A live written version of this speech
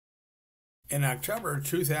In October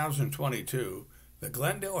 2022, the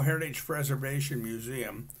Glendale Heritage Preservation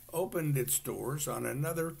Museum opened its doors on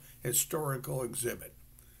another historical exhibit.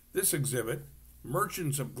 This exhibit,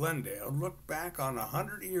 Merchants of Glendale, looked back on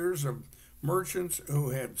 100 years of merchants who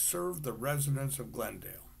had served the residents of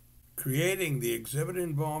Glendale. Creating the exhibit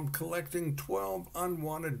involved collecting 12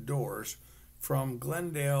 unwanted doors from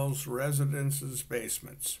Glendale's residents'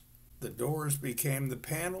 basements. The doors became the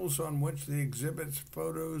panels on which the exhibit's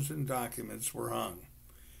photos and documents were hung.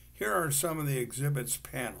 Here are some of the exhibit's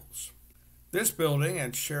panels. This building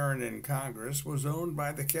at Sharon and Congress was owned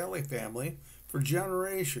by the Kelly family for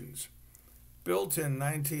generations. Built in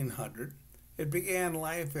 1900, it began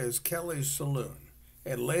life as Kelly's Saloon.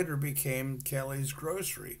 It later became Kelly's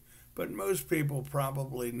Grocery, but most people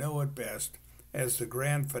probably know it best as the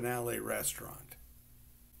Grand Finale Restaurant.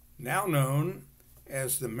 Now known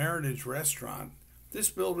as the Meritage Restaurant, this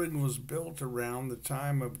building was built around the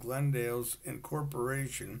time of Glendale's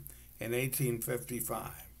incorporation in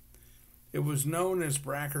 1855. It was known as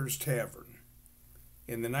Bracker's Tavern.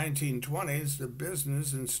 In the 1920s, the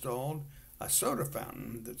business installed a soda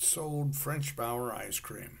fountain that sold French Bauer ice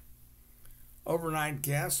cream. Overnight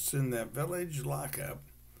guests in the village lockup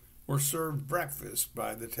were served breakfast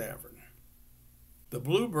by the tavern. The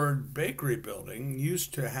Bluebird Bakery building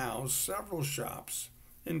used to house several shops,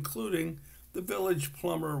 including the village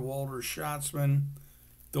plumber Walter Schatzman,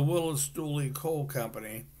 the Willis Dooley Coal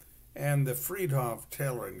Company, and the Friedhoff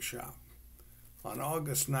Tailoring Shop. On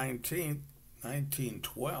August 19,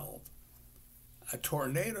 1912, a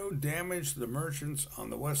tornado damaged the merchants on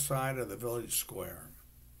the west side of the village square.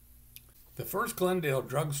 The first Glendale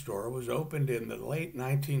drugstore was opened in the late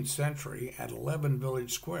 19th century at 11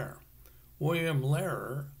 Village Square. William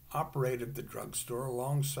Lehrer operated the drugstore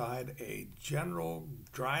alongside a general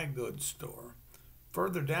dry goods store.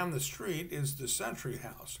 Further down the street is the Century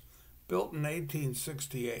House, built in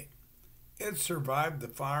 1868. It survived the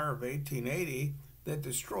fire of 1880 that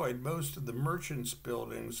destroyed most of the merchants'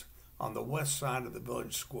 buildings on the west side of the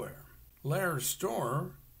village square. Lehrer's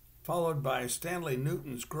store, followed by Stanley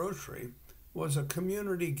Newton's Grocery, was a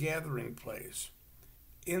community gathering place.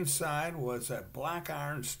 Inside was a black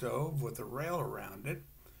iron stove with a rail around it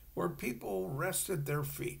where people rested their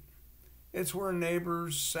feet. It's where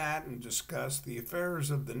neighbors sat and discussed the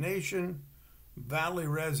affairs of the nation, Valley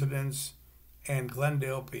residents, and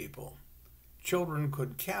Glendale people. Children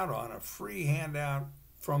could count on a free handout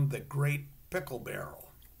from the Great Pickle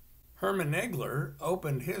Barrel. Herman Egler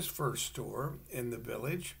opened his first store in the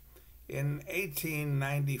village in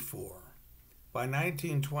 1894. By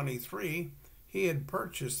 1923, he had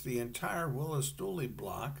purchased the entire Willis Dooley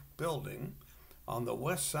block building on the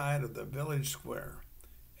west side of the village square.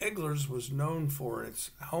 Egler's was known for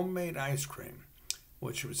its homemade ice cream,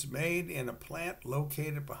 which was made in a plant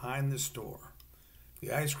located behind the store.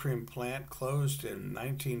 The ice cream plant closed in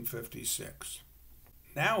 1956.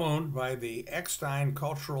 Now owned by the Eckstein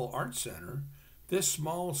Cultural Arts Center, this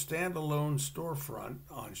small standalone storefront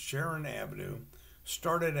on Sharon Avenue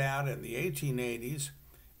started out in the 1880s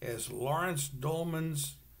as Lawrence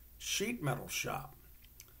Dolman's sheet metal shop.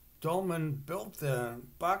 Dolman built the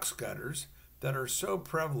box cutters that are so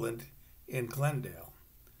prevalent in Glendale.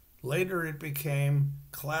 Later it became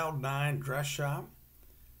Cloud 9 Dress Shop,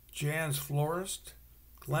 Jan's Florist,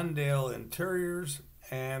 Glendale Interiors,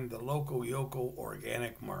 and the local Yokel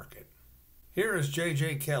Organic Market. Here is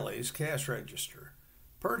J.J. Kelly's cash register,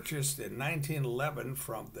 purchased in 1911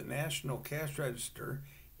 from the National Cash Register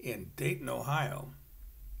in Dayton, Ohio.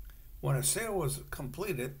 When a sale was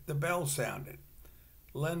completed, the bell sounded,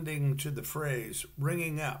 lending to the phrase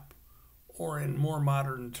ringing up, or in more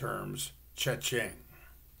modern terms, cha-ching.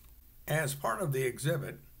 As part of the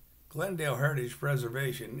exhibit, Glendale Heritage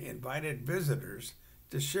Preservation invited visitors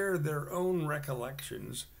to share their own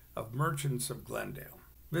recollections of merchants of Glendale.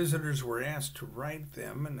 Visitors were asked to write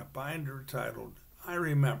them in a binder titled, I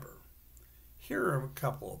Remember. Here are a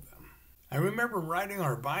couple of them. I remember riding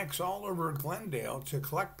our bikes all over Glendale to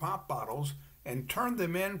collect pop bottles and turn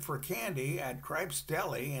them in for candy at Cripe's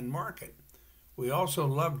Deli and Market. We also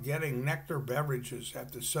loved getting nectar beverages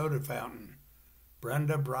at the soda fountain.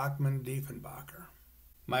 Brenda Brockman Diefenbacher.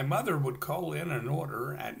 My mother would call in an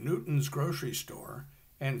order at Newton's grocery store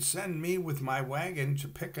and send me with my wagon to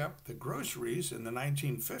pick up the groceries in the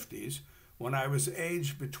 1950s when I was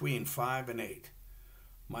aged between 5 and 8.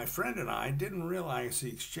 My friend and I didn't realize the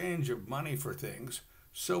exchange of money for things,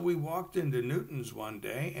 so we walked into Newton's one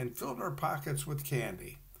day and filled our pockets with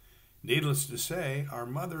candy. Needless to say, our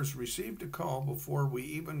mothers received a call before we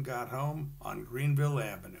even got home on Greenville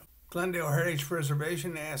Avenue. Glendale Heritage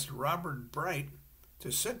Preservation asked Robert Bright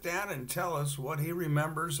to sit down and tell us what he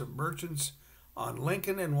remembers of merchants on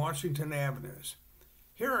Lincoln and Washington Avenues.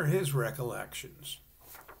 Here are his recollections.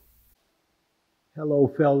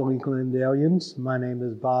 Hello, fellow Glendalians. My name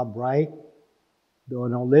is Bob Bright. Though I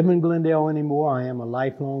don't live in Glendale anymore, I am a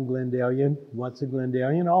lifelong Glendalian. Once a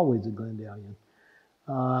Glendalian, always a Glendalian.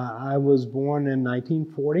 I was born in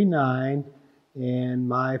 1949, and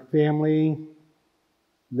my family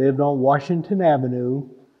lived on Washington Avenue,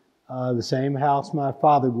 the same house my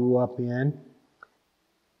father grew up in.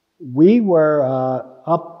 We were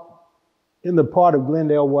up in the part of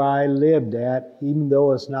Glendale where I lived at, even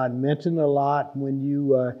though it's not mentioned a lot when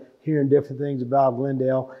you hearing different things about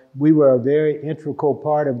Glendale, we were a very integral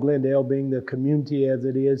part of Glendale, being the community as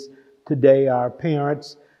it is today. Our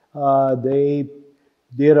parents, they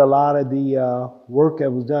did a lot of the work that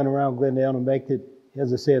was done around Glendale to make it,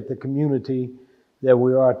 as I said, the community that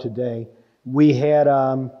we are today. We had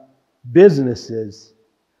businesses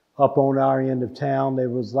up on our end of town. There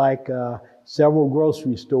was like several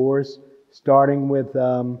grocery stores, starting with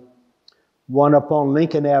one up on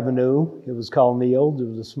Lincoln Avenue. It was called Neil's. It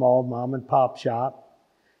was a small mom and pop shop.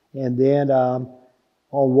 And then on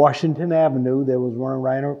Washington Avenue, there was one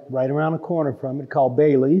right around the corner from it called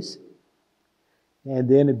Bailey's. And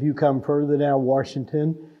then if you come further down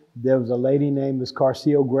Washington, there was a lady named Miss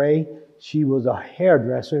Carcille Gray. She was a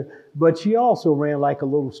hairdresser, but she also ran like a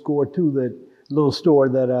little store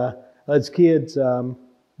that us kids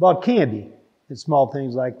bought candy and small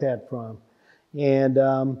things like that from. And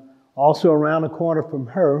also around the corner from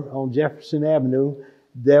her on Jefferson Avenue,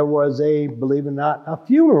 there was believe it or not, a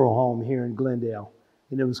funeral home here in Glendale,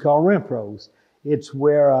 and it was called Renfro's. It's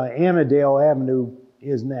where Annandale Avenue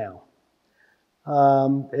is now.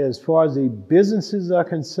 As far as the businesses are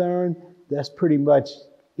concerned, that's pretty much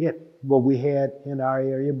what we had in our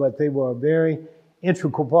area, but they were a very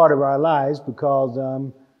integral part of our lives because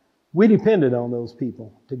we depended on those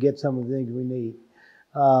people to get some of the things we need.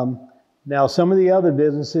 Now, some of the other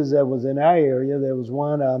businesses that was in our area, there was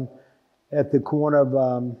one at the corner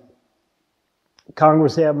of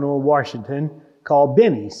Congress Avenue in Washington called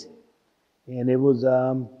Benny's. And it was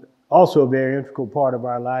also a very integral part of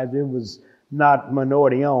our lives. It was not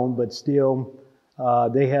minority owned, but still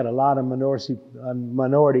they had a lot of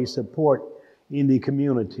minority support in the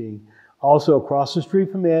community. Also across the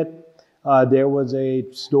street from it, there was a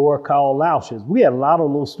store called Lausch's. We had a lot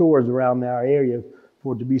of little stores around our area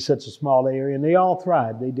for it to be such a small area, and they all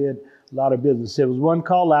thrived. They did a lot of business. There was one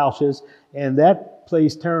called Lausch's, and that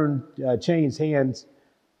place changed hands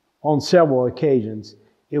on several occasions.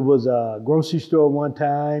 It was a grocery store one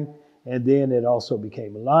time, and then it also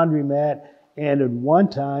became a laundromat. And at one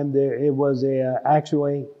time, it was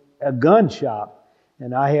actually a gun shop.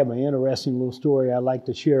 And I have an interesting little story I'd like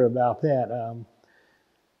to share about that.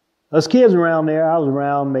 Us kids around there, I was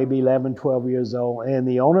around maybe 11, 12 years old, and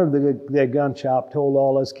the owner of that gun shop told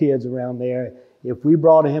all us kids around there, if we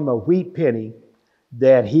brought him a wheat penny,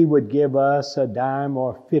 that he would give us a dime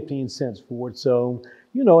or 15 cents for it. So,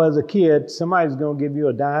 you know, as a kid, somebody's going to give you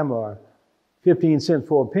a dime or 15 cents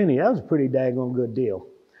for a penny. That was a pretty daggone good deal.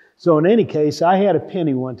 So in any case, I had a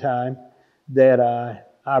penny one time that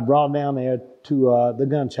I brought down there to the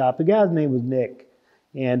gun shop. The guy's name was Nick,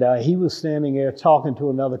 and he was standing there talking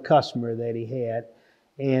to another customer that he had.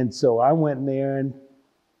 And so I went in there and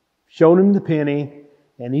showed him the penny,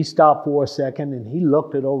 and he stopped for a second, and he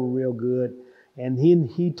looked it over real good. And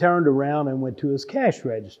he turned around and went to his cash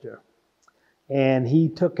register, and he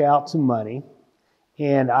took out some money.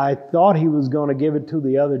 And I thought he was going to give it to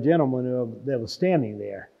the other gentleman that was standing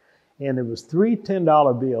there. And it was three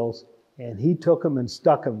 $10 bills, and he took them and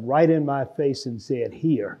stuck them right in my face and said,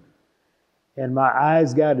 "Here." And my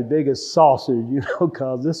eyes got as big as saucers, you know,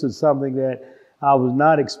 because this is something that I was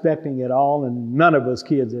not expecting at all, and none of us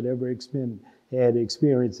kids had ever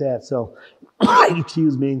experienced that. So,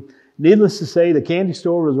 excuse me, needless to say, the candy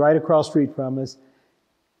store was right across the street from us.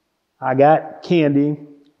 I got candy,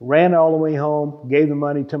 ran all the way home, gave the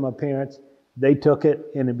money to my parents. They took it,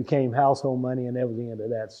 and it became household money, and that was the end of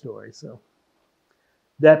that story. So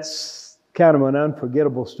that's kind of an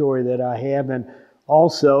unforgettable story that I have. And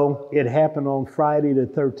also, it happened on Friday the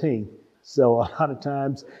 13th. So a lot of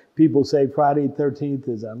times people say Friday the 13th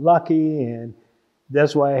is unlucky, and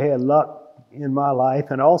that's why I had luck in my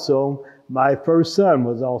life. And also, my first son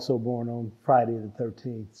was also born on Friday the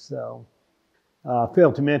 13th. So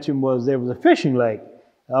failed to mention there was a fishing lake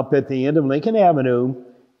up at the end of Lincoln Avenue.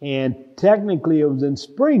 And technically it was in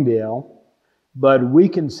Springdale, but we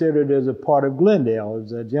considered it as a part of Glendale. There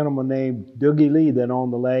was a gentleman named Doogie Lee that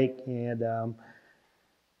owned the lake, and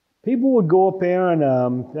people would go up there, and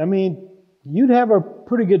You'd have a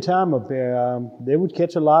pretty good time up there. They would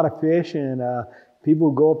catch a lot of fish, and people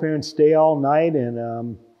would go up there and stay all night,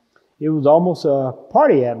 and it was almost a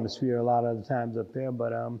party atmosphere a lot of the times up there.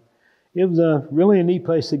 But it was really a neat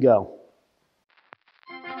place to go.